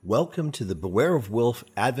Welcome to the Beware of Wolf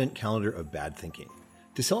Advent Calendar of Bad Thinking.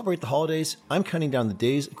 To celebrate the holidays, I'm counting down the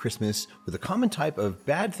days of Christmas with a common type of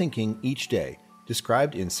bad thinking each day,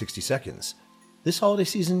 described in 60 seconds. This holiday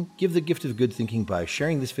season, give the gift of good thinking by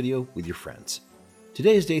sharing this video with your friends.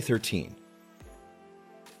 Today is day 13.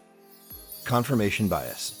 Confirmation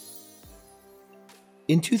bias.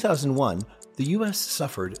 In 2001, the U.S.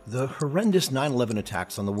 suffered the horrendous 9/11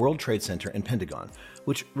 attacks on the World Trade Center and Pentagon,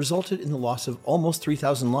 which resulted in the loss of almost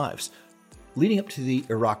 3,000 lives. Leading up to the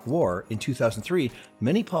Iraq War in 2003,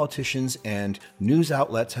 many politicians and news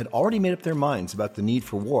outlets had already made up their minds about the need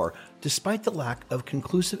for war, despite the lack of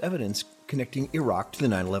conclusive evidence connecting Iraq to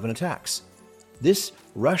the 9/11 attacks. This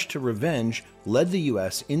rush to revenge led the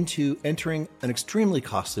U.S. into entering an extremely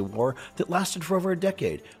costly war that lasted for over a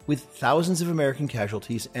decade, with thousands of American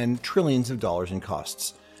casualties and trillions of dollars in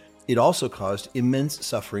costs. It also caused immense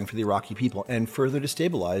suffering for the Iraqi people and further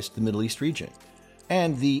destabilized the Middle East region.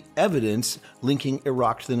 And the evidence linking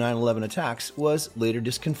Iraq to the 9/11 attacks was later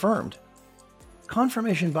disconfirmed.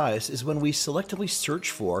 Confirmation bias is when we selectively search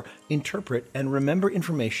for, interpret, and remember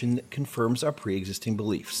information that confirms our pre-existing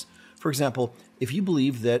beliefs. For example, if you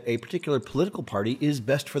believe that a particular political party is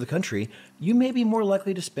best for the country, you may be more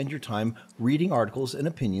likely to spend your time reading articles and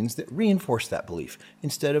opinions that reinforce that belief,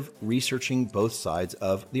 instead of researching both sides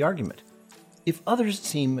of the argument. If others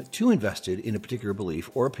seem too invested in a particular belief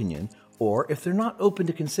or opinion, or if they're not open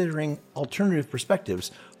to considering alternative perspectives,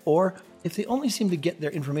 or if they only seem to get their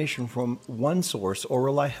information from one source or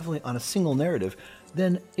rely heavily on a single narrative,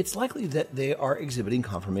 then it's likely that they are exhibiting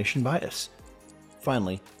confirmation bias.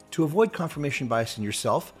 Finally, to avoid confirmation bias in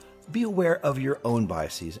yourself, be aware of your own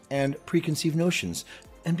biases and preconceived notions,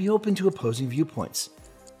 and be open to opposing viewpoints.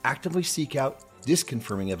 Actively seek out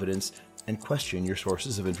disconfirming evidence and question your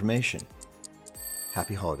sources of information.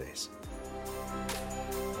 Happy holidays.